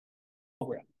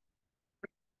program.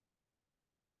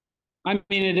 I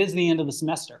mean, it is the end of the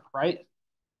semester, right?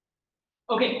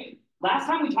 Okay, last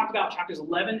time we talked about chapters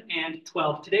 11 and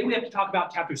 12. Today we have to talk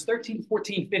about chapters 13,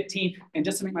 14, 15, and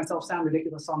just to make myself sound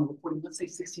ridiculous on the recording, let's say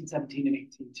 16, 17, and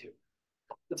 18 too.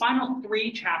 The final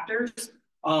three chapters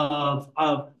of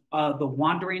the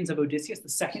Wanderings of Odysseus, the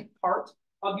second part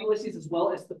of Ulysses, as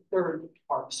well as the third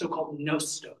part, so-called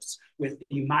Nostos, with the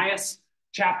Eumaeus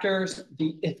chapters,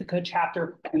 the Ithaca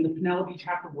chapter, and the Penelope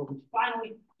chapter, where we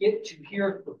finally get to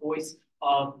hear the voice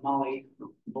of Molly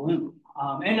Bloom.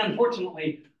 And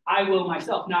unfortunately, I will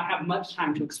myself not have much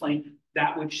time to explain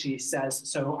that which she says,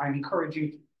 so I encourage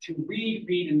you to read,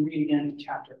 and read again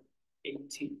chapter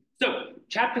 18. So,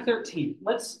 chapter 13,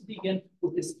 let's begin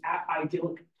with this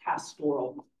idyllic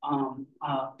pastoral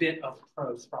bit of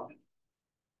prose from it.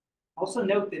 Also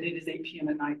note that it is 8 p.m.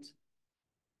 at night.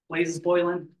 Blaze is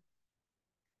boiling.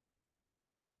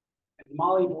 And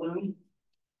Molly Bloom,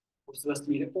 we're supposed to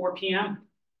meet at 4 p.m.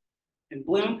 And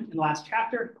Bloom, in the last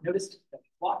chapter, noticed that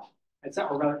his watch,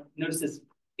 or rather, notices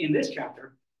in this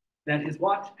chapter that his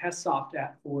watch has stopped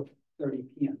at 4:30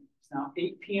 p.m. It's now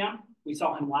 8 p.m. We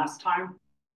saw him last time,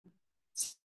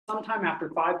 sometime after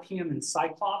 5 p.m. in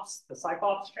Cyclops, the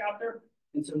Cyclops chapter.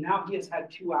 And so now he has had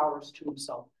 2 hours to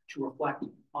himself to reflect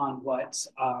on what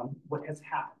has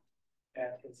happened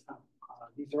at his home.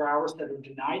 These are hours that are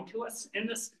denied to us in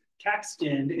this text,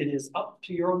 and it is up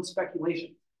to your own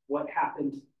speculation what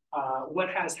happened, what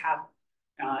has happened,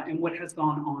 and what has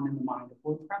gone on in the mind of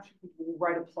Bloom. Perhaps you will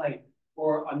write a play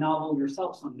or a novel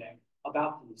yourself someday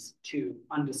about these 2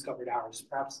 undiscovered hours.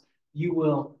 Perhaps you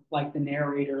will, like the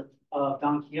narrator of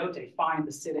Don Quixote, find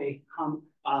the Cide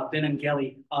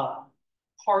Benengeli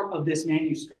part of this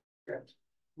manuscript,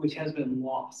 which has been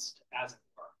lost, as it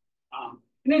were.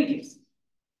 In any case,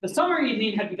 the summer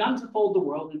evening had begun to fold the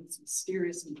world in its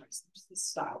mysterious embrace. This is the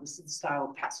style. This is the style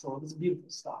of pastoral. This is a beautiful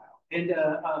style, and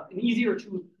an easier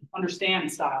to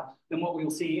understand style than what we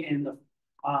will see in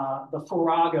the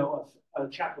farrago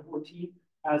of chapter 14,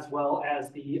 as well as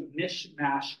the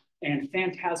mishmash and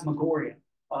phantasmagoria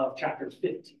of chapter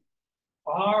 15.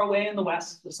 Far away in the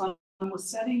west, the sun was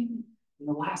setting, and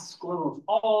the last glow of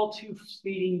all too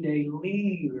fleeting day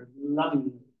lingered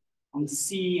lovingly on the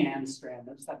sea and strand.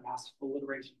 There's that masterful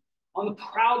alliteration. On the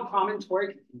proud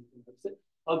promontory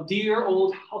of dear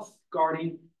old health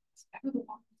guarding,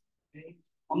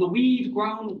 on the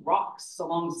weed-grown rocks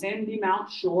along sandy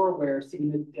Mount Shore, where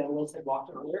seeing the Daedalus had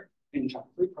walked earlier in chapter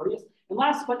 3, Proteus. And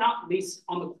last but not least,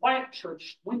 on the quiet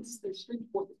church, whence there streamed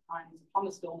forth at times upon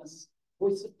the stillness,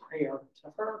 voice of prayer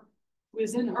to her, who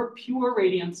is in her pure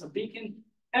radiance, a beacon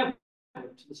ever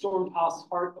to the storm-tossed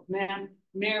heart of man,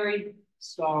 Mary,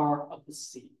 star of the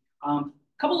sea.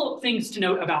 Couple of things to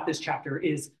note about this chapter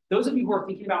is, those of you who are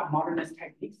thinking about modernist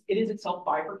techniques, it is itself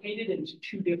bifurcated into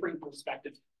 2 different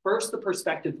perspectives. First, the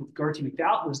perspective of Gerty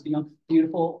MacDowell, who is the young,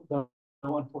 beautiful, though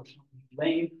unfortunately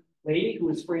lame lady who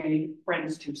is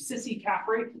friends to Sissy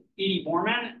Caffrey, Edie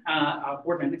Boardman,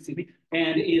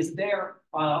 and is there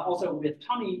also with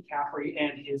Tommy Caffrey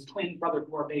and his twin brother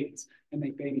who are babies and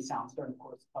make baby sounds during the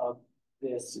course of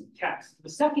this text. The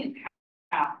second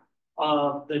half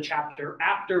of the chapter,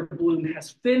 after Bloom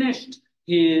has finished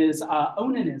his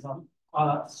onanism,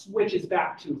 switches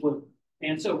back to Bloom.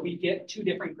 And so we get 2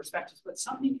 different perspectives. But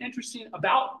something interesting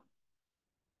about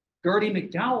Gerty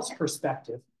MacDowell's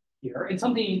perspective here, and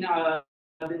something that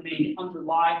may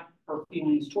underlie her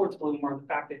feelings towards Bloom, are the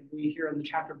fact that we hear in the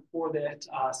chapter before that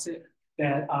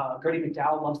Gerty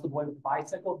MacDowell loves the boy with the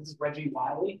bicycle. This is Reggie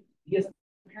Wiley. He has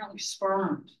apparently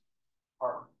spurned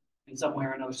her in some way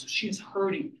or another. So she's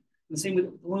hurting. And the same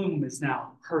with Bloom is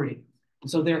now hurting.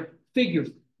 And so they're figures.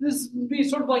 This would be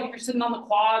sort of like if you're sitting on the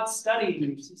quad studying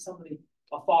and you see somebody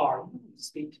afar, you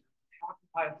speak to them,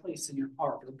 occupy a place in your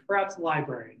heart, or perhaps a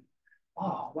library.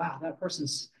 Oh, wow, that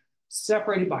person's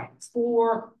separated by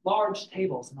 4 large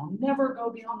tables, and I'll never go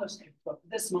beyond those tables. But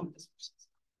this moment, this person's.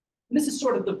 And this is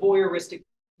sort of the voyeuristic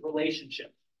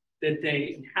relationship that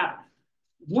they inhabit.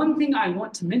 One thing I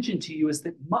want to mention to you is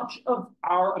that much of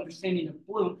our understanding of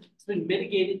Bloom has been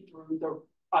mitigated through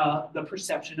the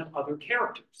perception of other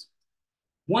characters.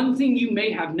 One thing you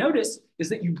may have noticed is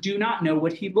that you do not know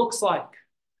what he looks like.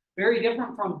 Very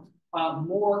different from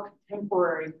more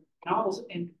contemporary novels.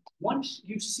 And once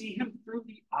you see him through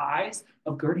the eyes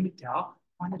of Gerty MacDowell,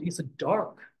 find that he's a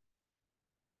dark,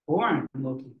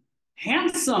 foreign-looking,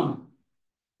 handsome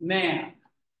man.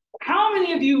 How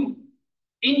many of you,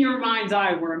 in your mind's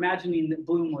eye, were imagining that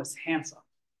Bloom was handsome?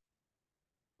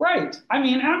 Right. I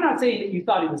mean, I'm not saying that you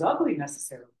thought he was ugly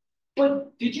necessarily,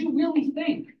 but did you really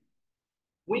think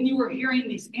when you were hearing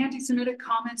these anti-Semitic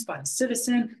comments by the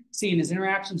citizen, seeing his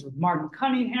interactions with Martin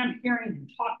Cunningham, hearing him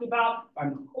talked about by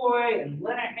McCoy and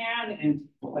Lenahan, and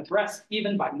addressed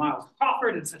even by Miles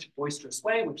Crawford in such a boisterous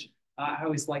way, which I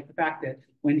always like the fact that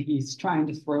when he's trying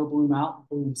to throw Bloom out,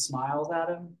 Bloom smiles at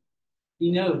him.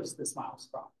 He knows the Miles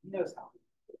Crawford. He knows how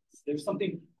he is. There's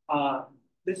something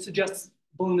that suggests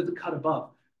Bloom is a cut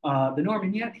above the norm,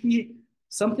 and yet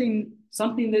something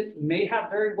that may have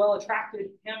very well attracted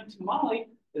him to Molly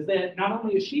is that not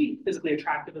only is she physically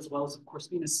attractive, as well as, of course,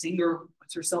 being a singer,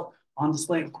 puts herself on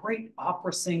display, a great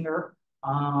opera singer.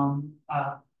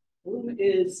 Bloom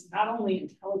is not only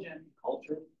intelligent and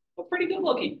cultured, but pretty good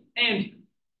looking. And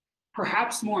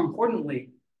perhaps more importantly,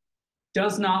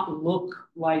 does not look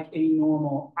like a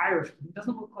normal Irishman. He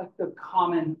doesn't look like the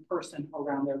common person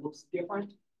around there. Looks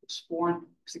different, looks foreign,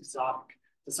 looks exotic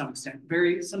to some extent.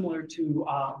 Very similar to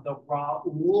the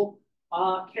Raoul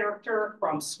character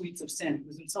from Sweets of Sin,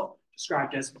 who's himself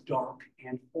described as dark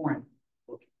and foreign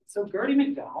looking. So Gerty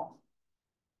MacDowell,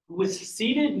 who was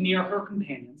seated near her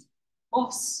companions,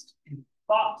 lost in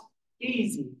thought,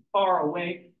 gazing far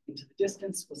away into the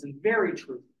distance, was in very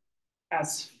truth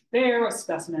as fair a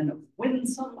specimen of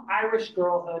winsome Irish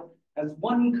girlhood as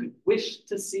one could wish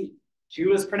to see. She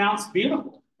was pronounced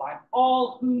beautiful by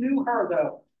all who knew her,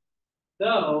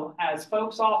 though, as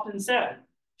folks often said,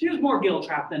 she was more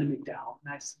guilt-trapped than a MacDowell.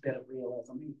 Nice bit of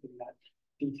realism, including that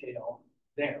detail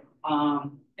there.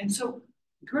 And so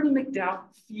Gerty MacDowell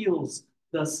feels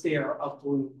the stare of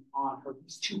Bloom on her,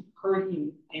 these two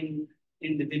hurting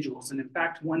individuals. And in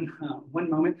fact, one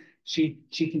moment, she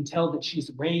can tell that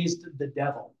she's raised the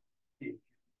devil,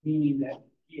 meaning that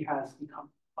he has become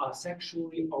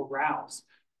sexually aroused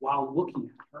while looking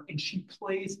at her, and she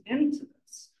plays into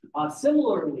this.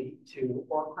 Similarly to,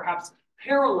 or perhaps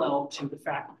parallel to, the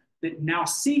fact that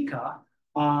Nausicaa,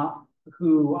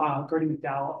 who Gerty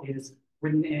MacDowell is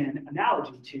written in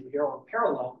analogy to here, or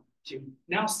parallel to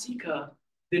Nausicaa,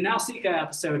 the Nausicaa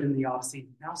episode in the Odyssey.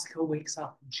 Nausicaa wakes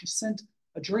up and she's sent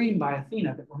a dream by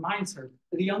Athena that reminds her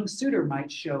that a young suitor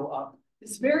might show up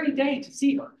this very day to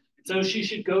see her. So she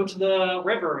should go to the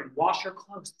river and wash her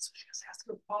clothes. So she has to ask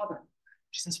her father.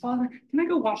 She says, "Father, can I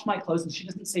go wash my clothes?" And she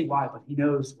doesn't say why, but he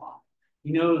knows why.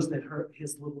 He knows that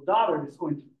his little daughter is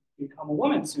going to become a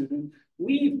woman soon and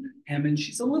leave him. And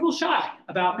she's a little shy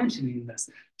about mentioning this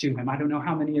to him. I don't know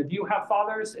how many of you have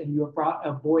fathers and you have brought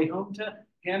a boy home to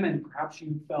him, and perhaps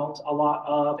you felt a lot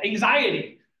of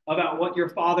anxiety about what your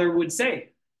father would say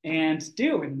and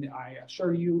do. And I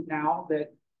assure you now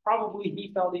that probably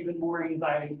he felt even more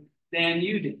anxiety than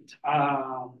you did.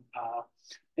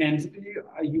 And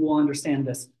you will understand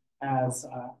this as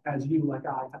you, like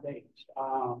I, have aged.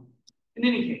 In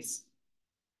any case,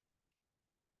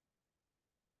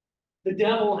 the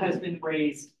devil has been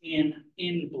raised in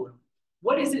Bloom.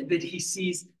 What is it that he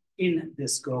sees in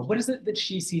this girl? What is it that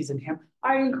she sees in him?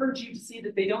 I encourage you to see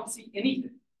that they don't see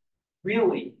anything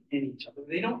really in each other.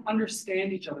 They don't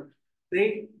understand each other.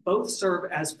 They both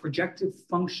serve as projective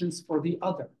functions for the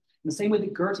other. In the same way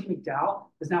that Gerty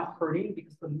MacDowell is now hurting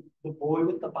because the boy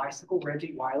with the bicycle,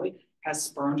 Reggie Wiley, has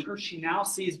spurned her, she now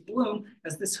sees Bloom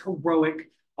as this heroic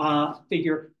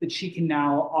figure that she can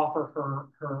now offer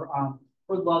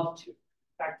her love to. In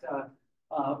fact,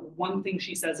 one thing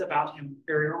she says about him,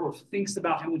 or thinks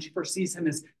about him when she first sees him,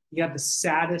 is he had the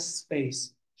saddest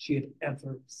face she had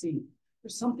ever seen.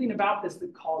 There's something about this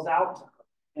that calls out to her,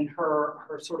 and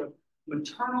her sort of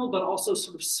maternal, but also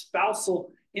sort of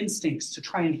spousal instincts to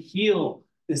try and heal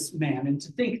this man, and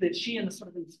to think that she, in a sort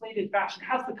of inflated fashion,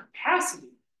 has the capacity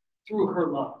through her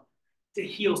love to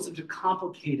heal such a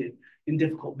complicated and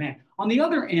difficult man. On the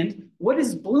other end, what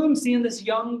does Bloom see in this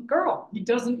young girl? He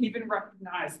doesn't even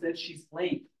recognize that she's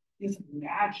late. He's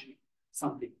imagining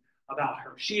something about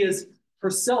her. She is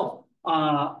herself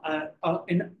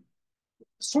in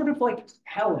sort of like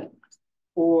Helen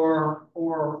or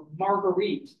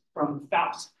Marguerite from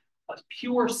Faust, a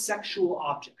pure sexual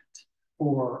object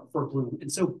for Bloom.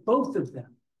 And so both of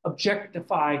them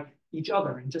objectify each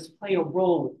other and just play a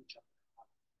role with each other.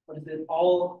 What is it?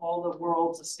 All the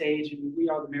world's a stage, and we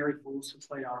are the merry fools who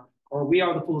play we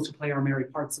are the fools who play our merry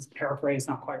parts. This paraphrase,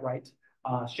 not quite right,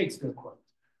 Shakespeare quote.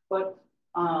 But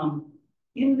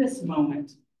in this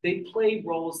moment, they play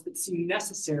roles that seem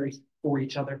necessary for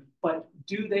each other, but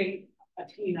do they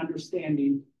attain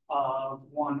understanding of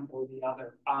one or the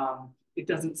other? It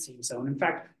doesn't seem so. And in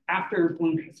fact, after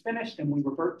Bloom has finished and we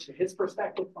revert to his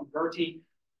perspective from Gerty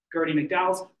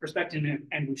MacDowell's perspective,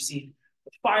 and we've seen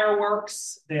the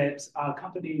fireworks that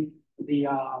accompany the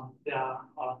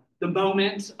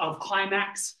moment of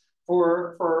climax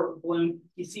for Bloom,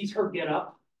 he sees her get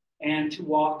up and to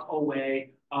walk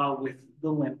away with the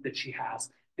limp that she has.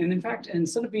 And in fact,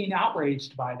 instead of being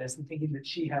outraged by this and thinking that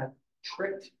she had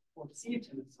tricked or deceived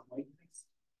him in some way,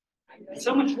 it's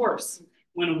so much worse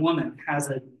when a woman has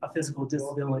a physical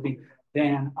disability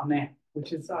than a man,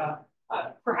 which is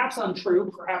perhaps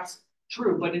untrue, perhaps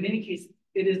true, but in any case,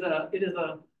 it is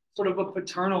a sort of a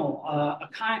paternal,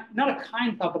 not a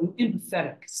kind thought, but an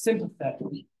empathetic,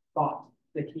 sympathetic thought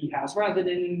that he has, rather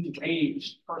than an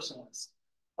enraged personalist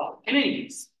thought. In any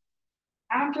case,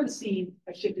 after the scene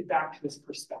has shifted back to his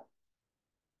perspective,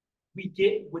 we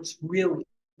get what's really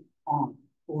on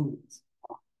Bloom's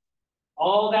mind.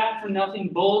 All that for nothing,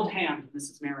 bold hand,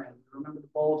 Mrs. Marion. Remember, the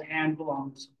bold hand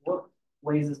belongs to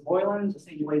Raises Boylan, the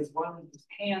same Raises Boylan, whose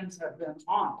hands have been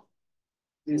on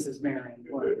Mrs. Marion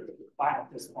by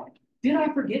this point. Did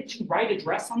I forget to write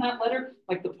address on that letter?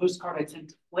 Like the postcard I sent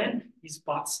to Flynn, he's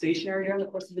bought stationery during the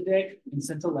course of the day and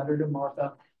sent a letter to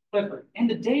Martha Clifford. And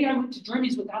the day I went to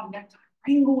Jeremy's without a necktie,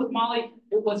 wrangle with Molly,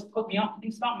 it was put me off.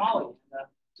 Things about Molly.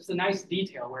 Just a nice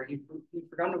detail where he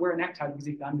forgot to wear a necktie because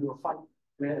he got into a fight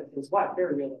with his wife.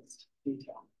 Very realistic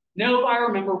detail. No, I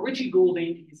remember Richie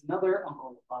Goulding. He's another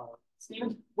uncle of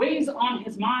Stephen. Weighs on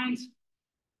his mind.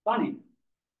 Funny.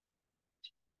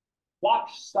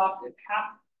 Watch stopped at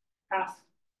half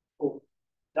full.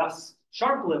 Dust,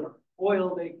 sharp liver,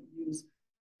 oil they use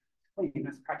clean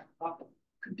as practical thought.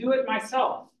 Could do it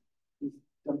myself. He's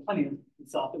done plenty of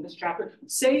himself in this chapter.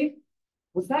 Save,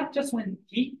 was that just when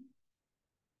he?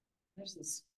 There's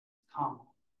this comma.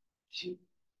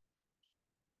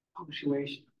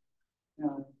 Punctuation.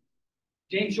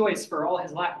 James Joyce, for all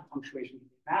his lack of punctuation, he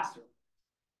master.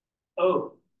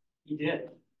 Oh, he did.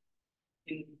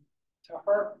 To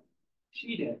her,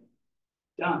 she did.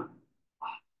 Done.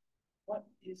 What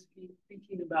is he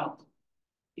thinking about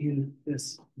in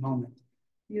this moment?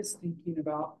 He is thinking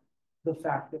about the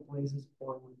fact that Blazes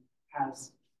Borland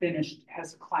has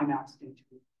climaxed into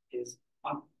his,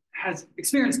 has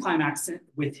experienced climax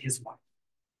with his wife.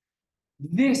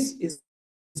 This is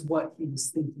what he was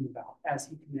thinking about as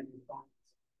he committed violence.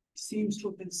 He seems to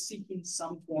have been seeking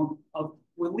some form of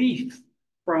relief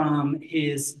from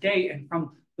his day and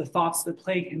from the thoughts that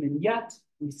plague him, and yet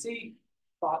we see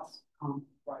thoughts come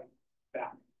right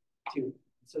back to him.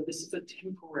 So this is a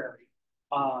temporary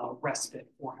respite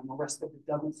for him, a respite that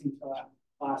doesn't seem to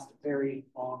last very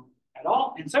long at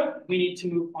all. And so we need to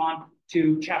move on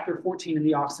to chapter 14 in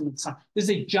the Oxen of the Sun. This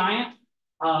is a giant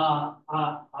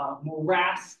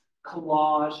morass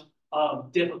collage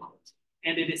of difficulty,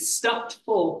 and it is stuffed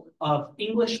full of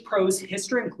English prose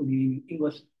history, including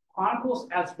English chronicles,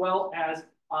 as well as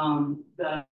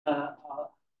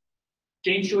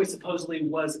James Joyce supposedly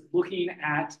was looking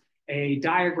at a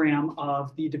diagram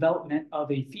of the development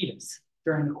of a fetus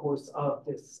during the course of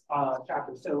this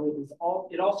chapter. So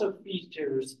it also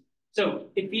features,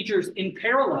 it features in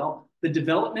parallel the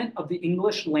development of the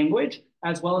English language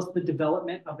as well as the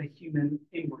development of a human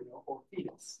embryo or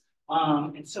fetus.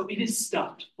 And so it is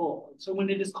stuffed full. So when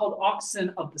it is called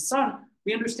Oxen of the Sun,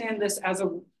 we understand this as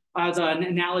an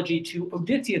analogy to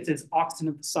Odysseus's Oxen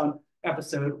of the Sun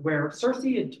episode, where Circe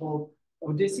had told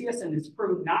Odysseus and his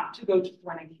crew not to go to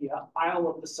Thrinacia, Isle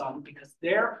of the Sun, because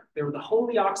there were the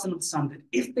holy oxen of the sun, that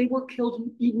if they were killed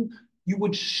and eaten, you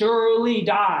would surely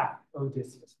die,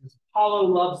 Odysseus. Because Apollo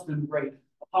loves them great.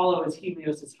 Apollo is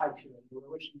Helios' Hyperion. They were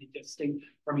originally distinct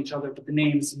from each other, but the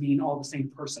names mean all the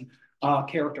same person,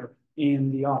 character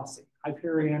in the Odyssey.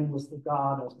 Hyperion was the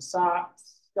god of the sky,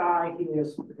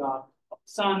 Helios was the god of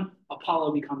the sun,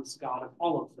 Apollo becomes god of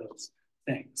all of those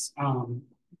things.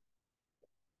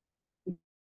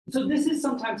 So this is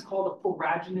sometimes called a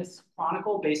foraginous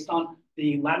chronicle based on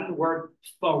the Latin word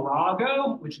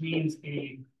farrago, which means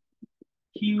a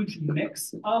huge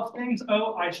mix of things.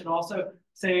 Oh, I should also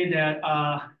say that,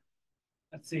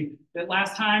 that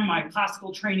last time my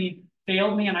classical training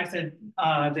failed me and I said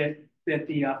that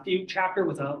the fugue chapter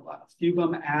was a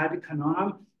fugum ad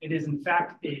canonum. It is in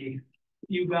fact a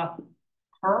fuga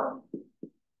per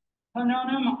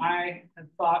canonum. I had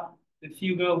thought that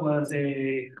fuga was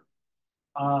a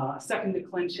second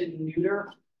declension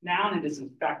neuter noun. It is in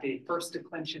fact a first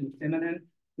declension feminine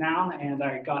noun, and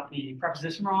I got the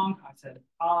preposition wrong. I said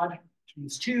odd, which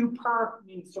means two, per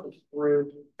means sort of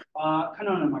through,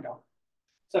 canonum I got.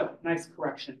 So nice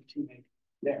correction to make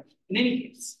there. In any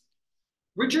case,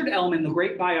 Richard Ellman, the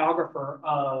great biographer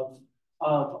of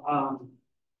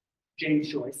James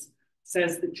Joyce,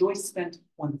 says that Joyce spent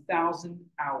 1,000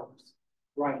 hours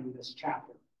writing this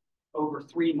chapter over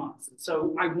 3 months. And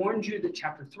so I warned you that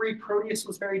chapter 3, Proteus,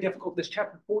 was very difficult. This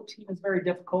chapter 14 is very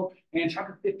difficult. And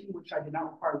chapter 15, which I did not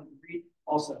require you to read,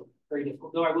 also very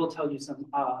difficult. Though I will tell you some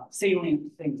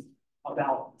salient things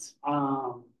about it.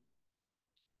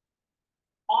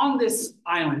 on this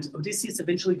island, Odysseus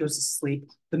eventually goes to sleep.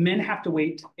 The men have to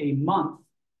wait a month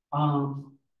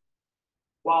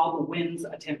while the winds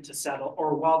attempt to settle,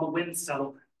 or while the winds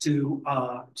settle to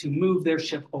move their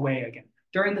ship away again.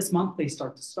 During this month, they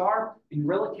start to starve, and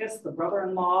Eurylochus, the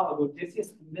brother-in-law of Odysseus,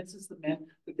 convinces the men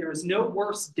that there is no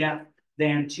worse death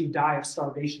than to die of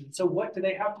starvation. So what do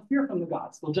they have to fear from the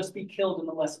gods? They'll just be killed in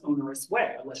a less onerous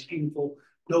way, a less painful,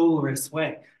 dolorous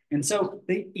way. And so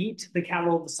they eat the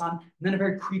cattle of the sun, and then a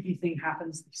very creepy thing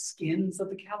happens. The skins of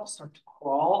the cattle start to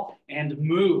crawl and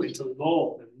move into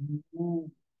gold.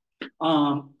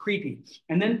 Creepy.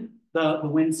 And then the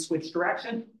winds switch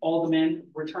direction. All the men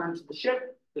return to the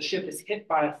ship. The ship is hit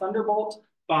by a thunderbolt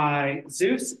by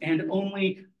Zeus, and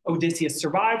only Odysseus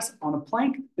survives on a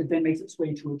plank that then makes its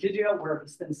way to Ogygia, where he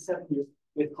spends 7 years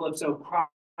with Calypso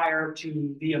prior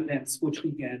to the events which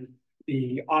begin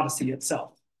the Odyssey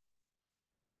itself.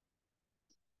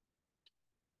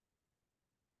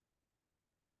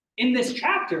 In this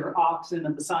chapter, Oxen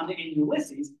of the Sun and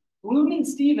Ulysses, Bloom and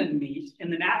Stephen meet in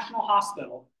the National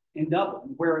Hospital in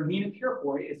Dublin, where Mina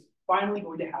Purefoy is finally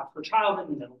going to have her child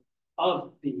in the middle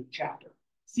of the chapter.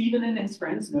 Stephen and his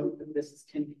friends note that this is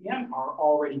 10 p.m. are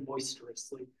already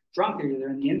boisterously drunk. They're either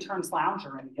in the intern's lounge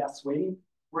or in the guest waiting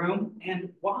room.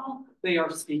 And while they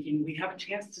are speaking, we have a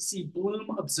chance to see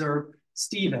Bloom observe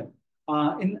Stephen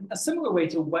in a similar way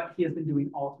to what he has been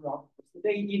doing all throughout the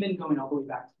day, even going all the way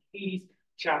back to Hades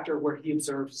chapter, where he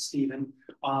observed Stephen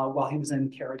while he was in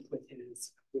carriage with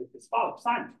his father,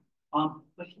 Simon.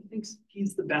 But he thinks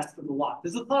he's the best of the lot.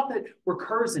 There's a thought that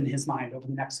recurs in his mind over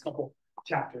the next couple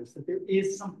chapters, that there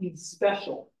is something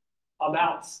special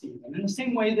about Stephen, in the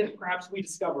same way that perhaps we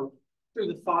discover through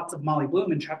the thoughts of Molly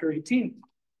Bloom in chapter 18,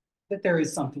 that there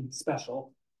is something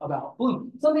special about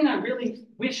Bloom. Something I really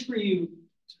wish for you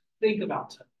to think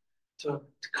about, to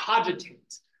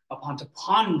cogitate upon, to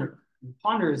ponder. And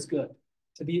ponder is good.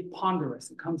 To be ponderous.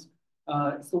 It comes,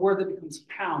 it's the word that becomes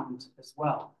pound as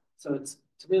well. So it's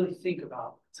to really think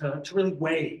about, to really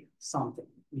weigh something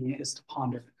is to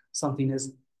ponder. Something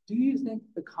is, do you think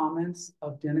the comments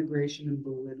of denigration and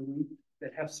belittling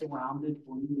that have surrounded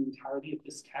the entirety of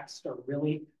this text are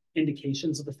really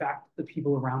indications of the fact that the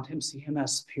people around him see him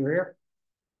as superior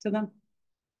to them?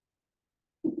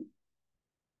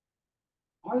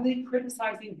 Are they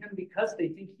criticizing him because they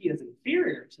think he is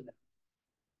inferior to them?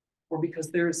 Or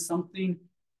because there is something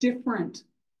different,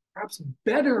 perhaps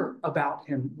better about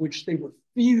him, which they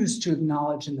refuse to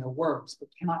acknowledge in their words, but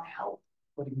cannot help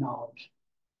but acknowledge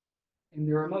in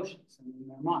their emotions and in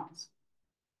their minds?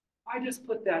 I just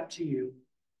put that to you,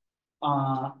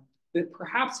 that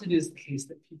perhaps it is the case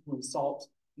that people insult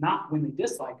not when they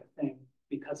dislike a thing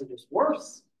because it is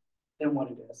worse than what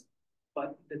it is,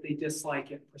 but that they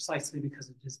dislike it precisely because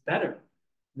it is better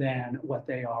than what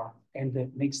they are, and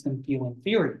that makes them feel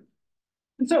inferior.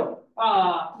 And so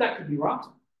that could be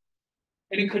wrong.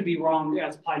 And it could be wrong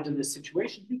as applied to this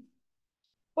situation.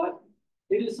 But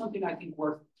it is something I think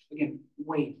worth, again,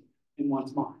 weighing in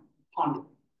one's mind, pondering.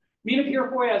 Mina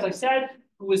Purefoy, as I said,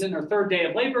 who was in her 3rd day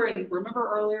of labor, and remember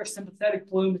earlier, sympathetic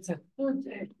Bloom, it's a 3rd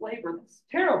day of labor. That's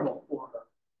terrible for her.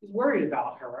 He's worried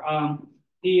about her.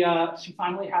 She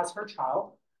finally has her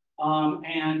child.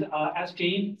 And as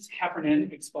James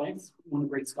Heffernan explains, one of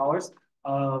the great scholars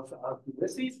of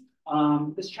Ulysses,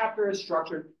 this chapter is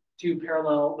structured to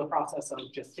parallel the process of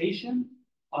gestation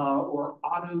or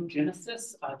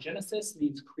autogenesis. Genesis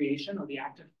means creation, or the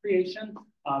act of creation.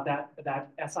 That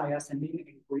SIS ending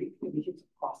in Greek indicates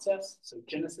a process. So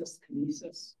genesis,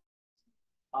 kinesis,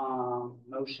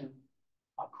 motion,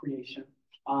 creation.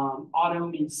 Auto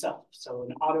means self. So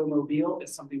an automobile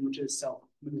is something which is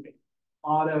self-moving.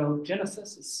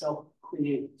 Autogenesis is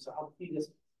self-creating. So how the fetus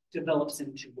develops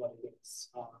into what it is.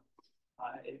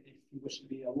 If you wish to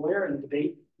be a lawyer and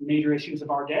debate major issues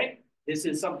of our day, this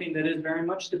is something that is very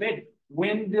much debated.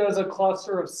 When does a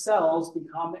cluster of cells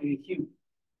become a human?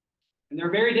 And there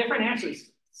are very different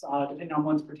answers, depending on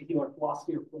one's particular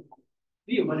philosophy or political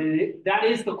view, but that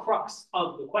is the crux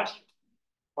of the question,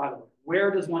 by the way. Where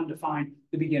does one define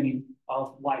the beginning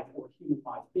of life or human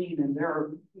life being? And there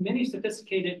are many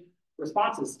sophisticated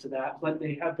responses to that, but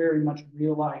they have very much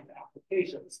real-life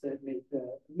applications that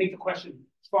make the question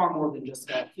far more than just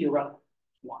a theoretical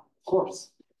one. Of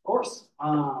course.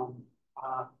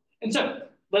 And so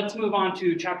let's move on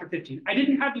to chapter 15. I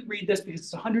didn't have you read this because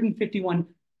it's 151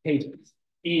 pages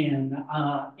in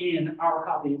our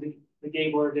copy, the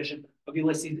Gabler edition of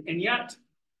Ulysses, and yet,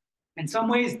 in some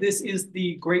ways, this is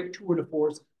the great tour de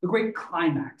force, the great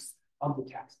climax of the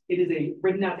text. It is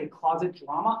written as a closet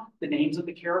drama. The names of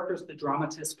the characters, the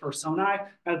dramatis personae,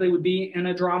 as they would be in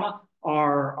a drama,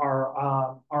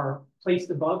 are placed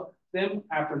above them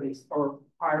after they, or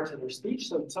prior to their speech.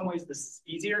 So in some ways, this is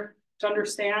easier to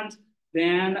understand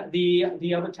than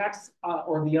the other texts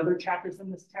or the other chapters in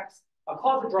this text. A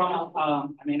closet drama, I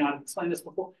may not have explained this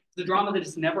before, the drama that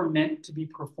is never meant to be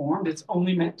performed. It's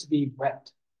only meant to be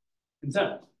read. And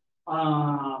so,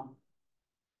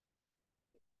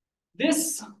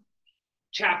 this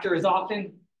chapter is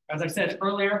often, as I said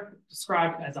earlier,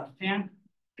 described as a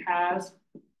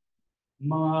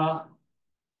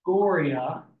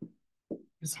phantasmagoria.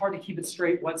 It's hard to keep it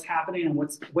straight what's happening and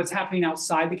what's happening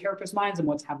outside the characters' minds and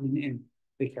what's happening in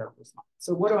the characters' minds.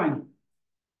 So what do I mean?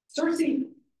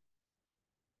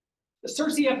 The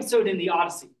Circe episode in the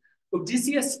Odyssey,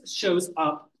 Odysseus shows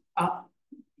up.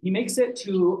 He makes it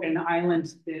to an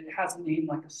island that has a name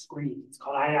like a scream. It's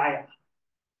called Aiaia.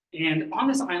 And on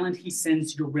this island, he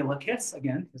sends Eurylochus,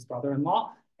 again, his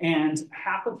brother-in-law, and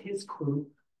half of his crew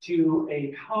to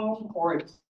a home or a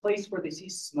place where they see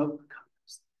smoke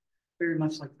colors. Very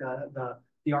much like the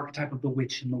archetype of the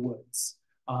witch in the woods.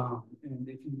 And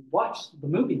if you watch the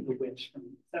movie The Witch from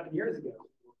 7 years ago,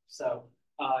 so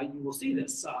you will see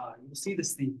this. You will see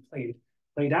this theme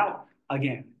played out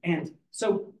again. And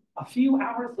so a few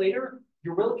hours later,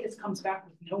 Eurylochus comes back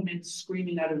with no men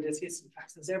screaming at Odysseus. In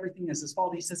fact, says everything is his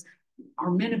fault. He says,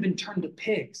 our men have been turned to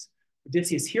pigs.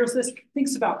 Odysseus hears this,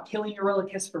 thinks about killing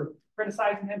Eurylochus for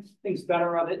criticizing him, thinks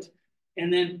better of it,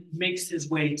 and then makes his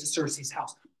way to Circe's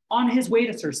house. On his way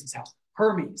to Circe's house,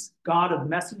 Hermes, god of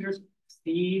messengers,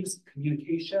 thieves,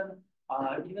 communication,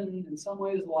 even in some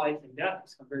ways life and death.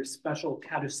 It's a very special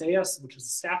caduceus, which is a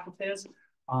staff of his.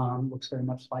 Looks very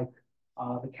much like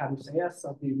the caduceus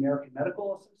of the American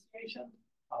Medical Association.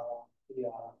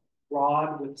 The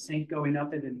rod with the saint going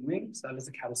up it in wings, that is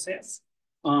a caduceus.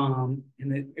 And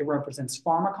it represents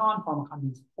pharmakon. Pharmakon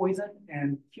means poison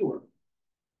and cure.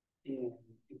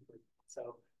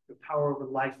 So the power over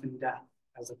life and death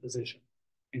as a physician.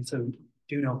 And so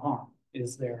do no harm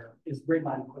is great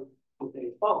line quote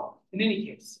they follow. In any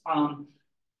case,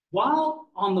 while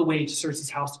on the way to Circe's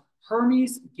house,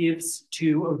 Hermes gives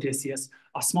to Odysseus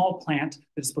a small plant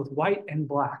that is both white and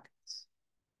black,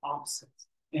 opposites,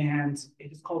 and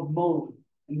it is called moly.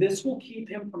 And this will keep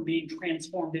him from being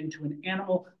transformed into an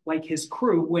animal like his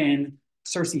crew when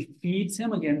Circe feeds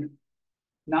him. Again,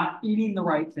 not eating the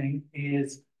right thing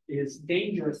is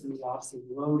dangerous in the Odyssey.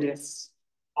 Lotus,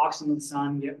 Oxen and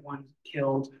son get one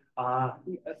killed,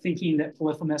 thinking that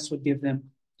Polyphemus would give them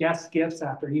guest gifts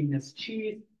after eating his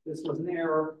cheese. This was an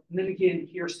error. And then again,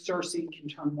 here Circe can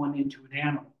turn one into an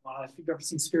animal. If you've ever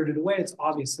seen Spirited Away, it's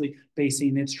obviously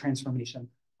basing its transformation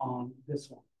on this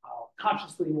one,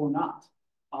 consciously or not.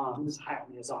 This is Hayao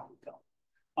Miyazaki film.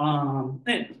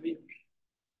 And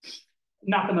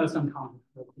not the most uncommon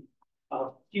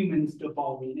of humans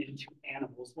devolving into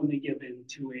animals when they give in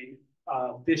to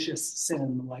a vicious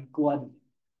sin like gluttony,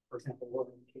 for example, or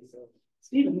in the case of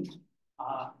Stephen.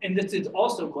 And this is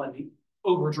also gluttony,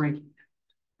 over drinking,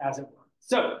 as it were.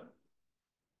 So,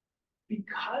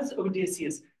 because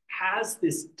Odysseus has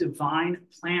this divine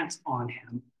plant on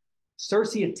him,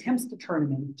 Circe attempts to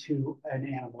turn him into an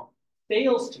animal,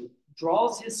 fails to,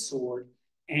 draws his sword,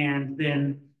 and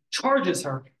then charges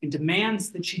her and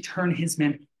demands that she turn his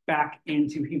men back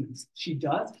into humans. She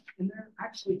does, and they're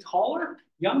actually taller,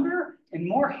 younger, and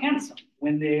more handsome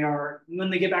when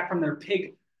they get back from their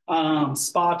pig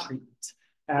spa treatment,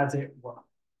 as it were.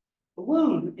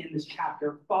 Bloom in this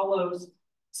chapter follows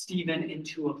Stephen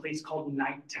into a place called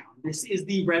Nighttown. This is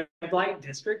the red light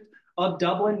district of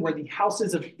Dublin, where the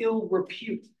houses of ill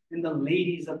repute and the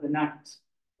ladies of the night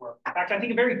were. In fact, I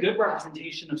think a very good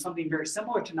representation of something very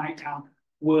similar to Nighttown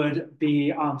would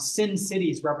be Sin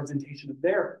City's representation of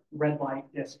their red light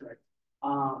district,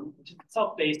 which is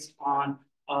itself based on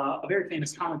a very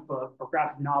famous comic book or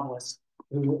graphic novelist,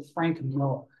 Frank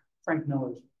Miller. Frank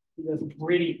Miller, who does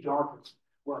gritty, darker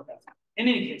work. In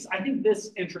any case, I think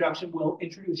this introduction will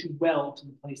introduce you well to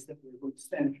the place that we're going to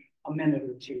spend a minute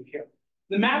or two here.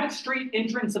 The Mavic Street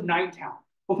entrance of Nighttown,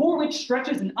 before which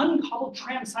stretches an uncobbled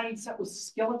tram siding set with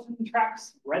skeleton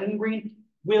tracks, red and green,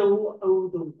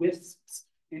 will-o'-the-wisps,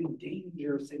 and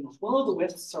danger signals.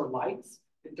 Will-o'-the-wisps are lights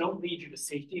that don't lead you to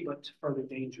safety, but to further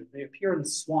danger. They appear in the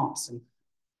swamps, and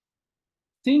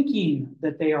thinking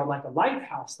that they are like a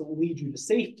lighthouse that will lead you to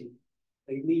safety,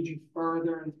 they lead you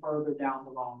further and further down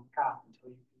the wrong path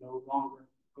until you can no longer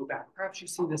go back. Perhaps you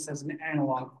see this as an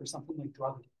analog for something like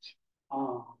drug addiction.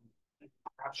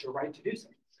 Perhaps you're right to do so.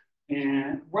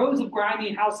 And rows of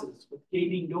grimy houses with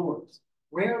gaping doors,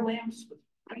 rare lamps with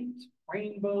faint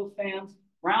rainbow fans,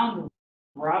 round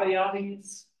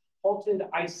radiatis, halted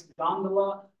ice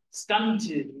gondola,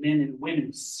 stunted men and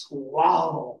women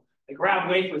squabble. They grab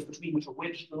wafers between which a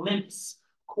witch limps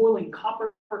coiling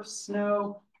copper,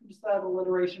 snow, just that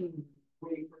alliteration,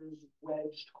 wafers,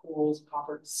 wedged corals,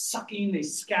 copper, sucking, they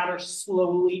scatter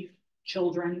slowly.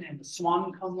 Children and the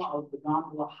swan coma of the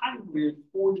gondola, high weird,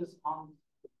 gorgeous on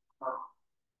the car.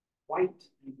 White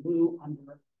and blue under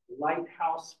the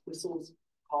lighthouse, whistles,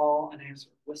 call and answer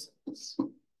whistles.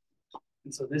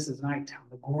 And so this is Nighttown,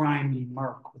 the grimy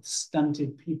murk with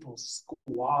stunted people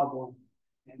squabbling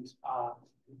and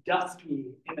dusky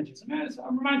images. And it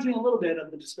reminds me a little bit of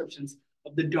the descriptions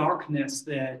of the darkness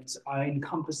that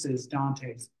encompasses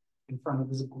Dante's in front of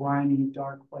this grimy,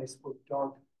 dark place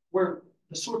where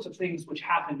the sorts of things which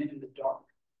happen in the dark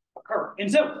occur. And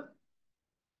so,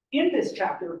 in this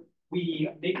chapter, we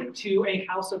make it to a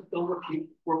house of ill repute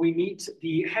where we meet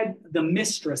the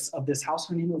mistress of this house.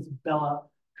 Her name is Bella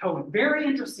Cohen. Very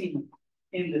interesting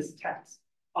in this text.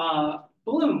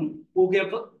 Bloom will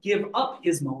give up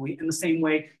his moly in the same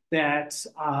way that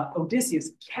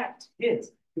Odysseus kept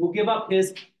his. He will give up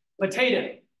his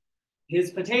potato.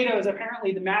 His potato is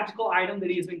apparently the magical item that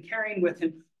he has been carrying with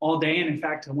him all day. And in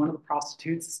fact, one of the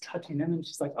prostitutes is touching him and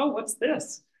she's like, oh, what's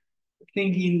this?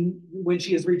 Thinking when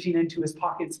she is reaching into his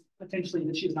pockets, potentially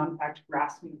that she is not in fact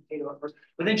grasping the potato at first.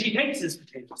 But then she takes his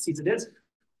potato, sees it is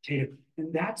potato.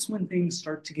 And that's when things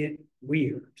start to get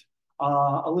weird,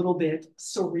 a little bit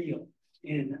surreal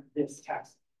in this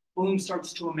text. Bloom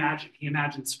starts to imagine. He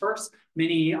imagines first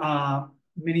many of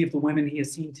the women he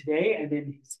has seen today, and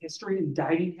then his history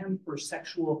indicting him for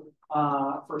sexual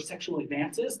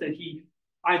advances that he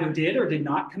either did or did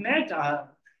not commit.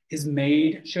 His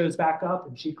maid shows back up,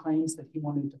 and she claims that he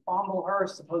wanted to fondle her,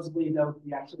 supposedly, though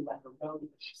he actually let her go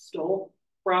because she stole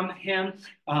from him.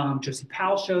 Josie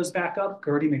Powell shows back up.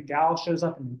 Gerty MacDowell shows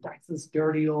up and indicts this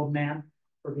dirty old man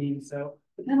for being so.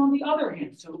 But then on the other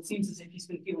hand, so it seems as if he's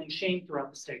been feeling shame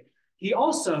throughout the state. He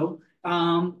also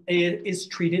is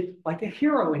treated like a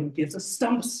hero and gives a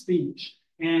stump speech.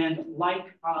 And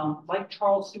like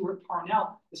Charles Stewart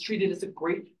Parnell, is treated as a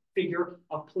great figure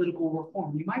of political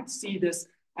reform. You might see this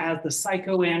as the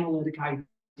psychoanalytic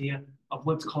idea of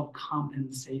what's called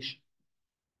compensation.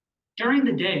 During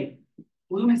the day,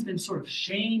 Bloom has been sort of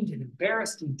shamed and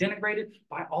embarrassed and denigrated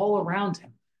by all around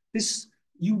him. This,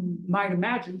 you might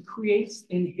imagine, creates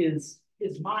in his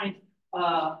mind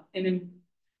an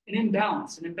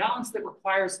imbalance that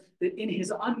requires that in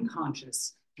his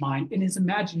unconscious mind, in his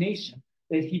imagination,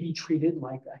 that he be treated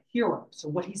like a hero. So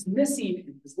what he's missing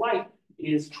in his life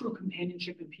is true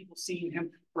companionship and people seeing him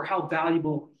for how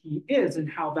valuable he is and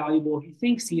how valuable he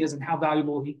thinks he is and how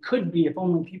valuable he could be if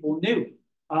only people knew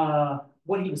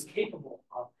what he was capable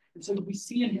of. And so we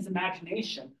see in his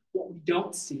imagination what we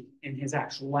don't see in his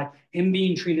actual life, him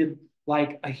being treated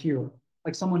like a hero,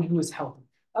 like someone who is healthy,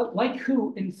 like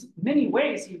who in many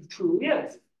ways he truly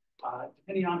is,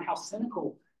 depending on how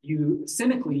cynically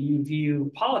you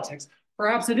view politics.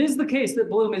 Perhaps it is the case that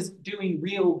Bloom is doing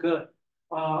real good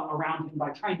around him by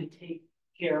trying to take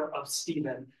care of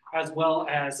Stephen, as well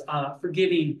as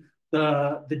forgiving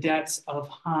the debts of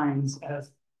Hines,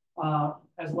 as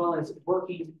well as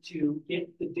working to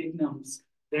get the Dignams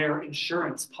their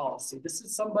insurance policy. This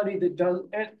is somebody that does,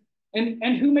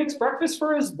 and who makes breakfast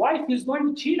for his wife who's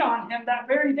going to cheat on him that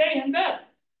very day in bed.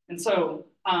 And so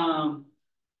I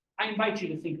invite you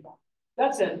to think about it.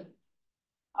 That said,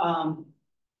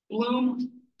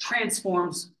 Bloom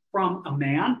transforms from a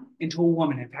man into a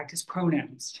woman. In fact, his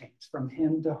pronouns change from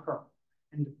him to her.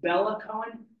 And Bella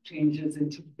Cohen changes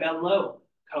into Bella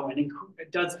Cohen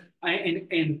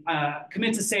and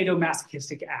commits a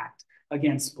sadomasochistic act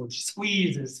against Bloom. She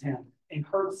squeezes him and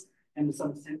hurts him to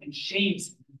some extent and shames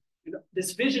him. And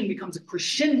this vision becomes a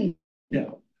crescendo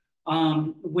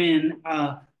when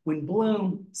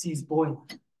Bloom sees Boylan.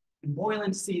 And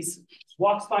Boylan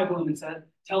walks by Bloom and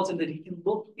tells him that he can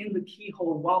look in the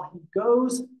keyhole while he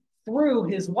goes through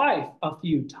his wife a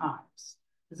few times.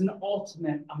 It's an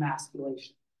ultimate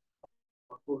emasculation.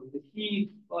 That he,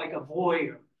 like a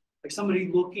voyeur, like somebody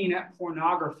looking at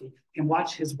pornography, can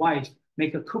watch his wife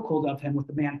make a cuckold of him with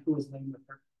the man who is laying with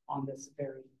her on this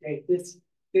very day.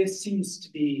 This seems to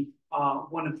be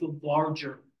one of the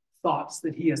larger thoughts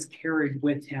that he has carried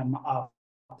with him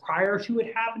prior to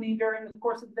it happening during the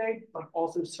course of the day, but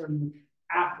also certainly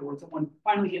afterwards. And one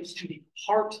finally gets to the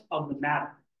heart of the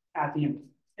matter at the end.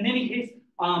 In any case,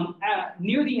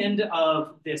 near the end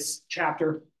of this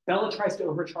chapter, Bella tries to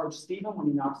overcharge Stephen when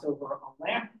he knocks over a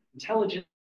lamp.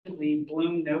 Intelligently,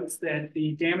 Bloom notes that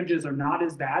the damages are not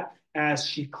as bad as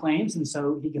she claims, and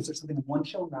so he gives her something of 1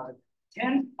 shilling rather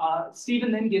than 10.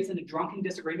 Stephen then gets in a drunken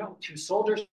disagreement with 2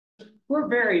 soldiers who are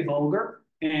very vulgar,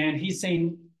 and he's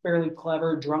saying fairly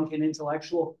clever, drunken,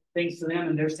 intellectual things to them,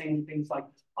 and they're saying things like,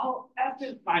 I'll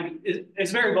effing, I mean,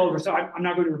 it's very vulgar, so I'm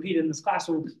not going to repeat it in this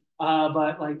classroom.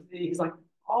 But like, he's like,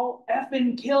 I'll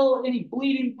effing kill any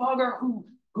bleeding bugger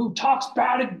who talks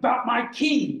bad about my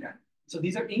king. So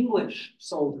these are English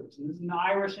soldiers, and this is an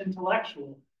Irish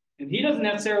intellectual, and he doesn't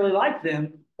necessarily like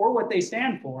them or what they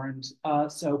stand for.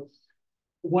 And so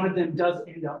one of them does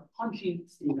end up punching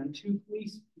Stephen. Two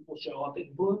police people show up,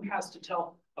 and Bloom has to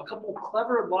tell a couple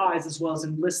clever lies as well as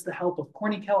enlist the help of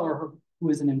Corny Keller, who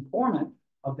is an informant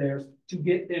of theirs, to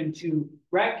get them to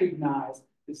recognize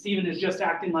that Stephen is just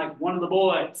acting like one of the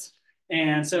boys.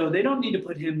 And so they don't need to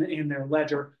put him in their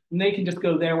ledger, and they can just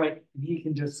go their way, and he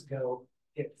can just go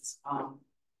his.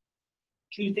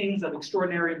 Two things of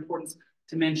extraordinary importance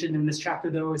to mention in this chapter,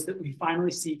 though, is that we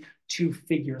finally see two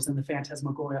figures in the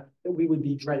Phantasmagoria that we would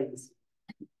be dreading to see.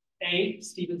 A,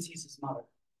 Stephen sees his mother,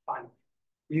 finally.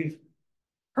 We've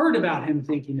heard about him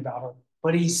thinking about her,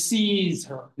 but he sees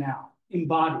her now,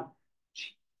 embodied.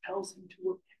 She tells him to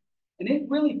repent. And it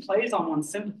really plays on one's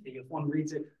sympathy if one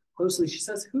reads it closely. She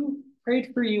says, who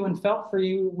prayed for you and felt for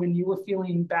you when you were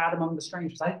feeling bad among the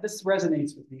strangers? This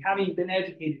resonates with me, having been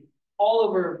educated all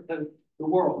over the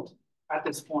world at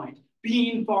this point.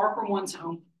 Being far from one's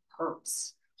home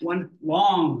hurts. One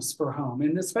longs for home.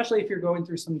 And especially if you're going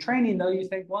through some training, though, you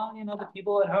think, well, you know, the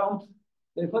people at home,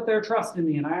 they put their trust in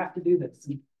me and I have to do this.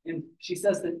 And she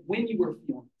says that when you were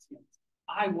feeling these feelings,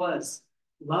 I was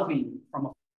loving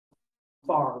from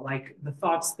afar, like the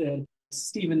thoughts that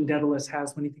Stephen Dedalus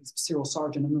has when he thinks of Cyril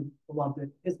Sargent and the love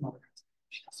that his mother has.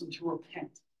 She tells him to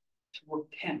repent, to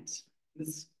repent. This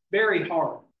is very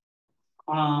hard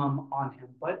on him,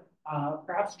 but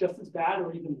perhaps just as bad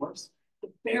or even worse.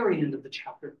 The very end of the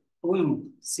chapter,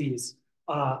 Bloom sees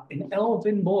an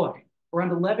elven boy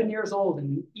around 11 years old in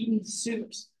an Eton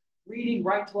suit, reading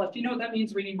right to left. You know what that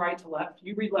means, reading right to left?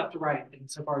 You read left to right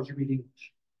insofar as you read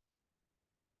English.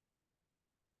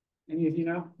 Any of you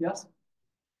know? Yes?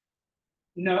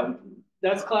 No?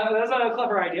 That's a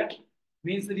clever idea. It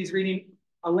means that he's reading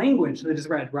a language that is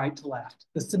read right to left.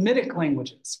 The Semitic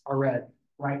languages are read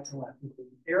right to left,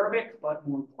 including Arabic, but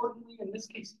more importantly, in this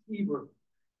case, Hebrew.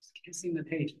 Just kissing the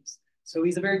pages. So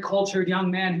he's a very cultured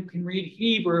young man who can read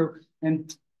Hebrew,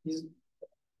 and he's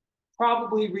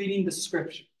probably reading the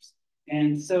scriptures.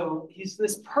 And so he's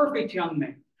this perfect young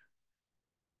man,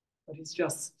 but he's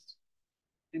just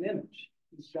an image.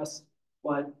 He's just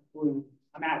what Bloom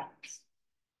imagines.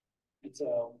 And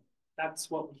so that's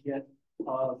what we get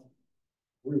of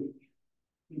Ruby.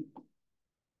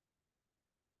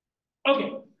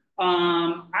 Okay,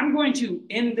 I'm going to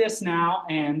end this now,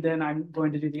 and then I'm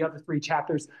going to do the other three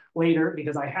chapters later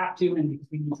because I have to, and because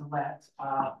we need to let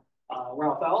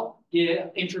Raphael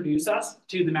introduce us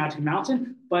to the Magic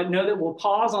Mountain. But know that we'll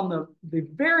pause on the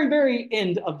very, very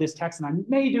end of this text, and I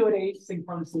may do it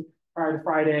asynchronously prior to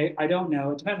Friday. I don't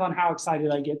know. It depends on how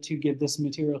excited I get to give this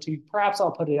material to you. Perhaps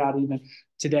I'll put it out even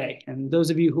today. And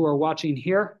those of you who are watching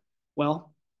here,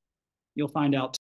 well, you'll find out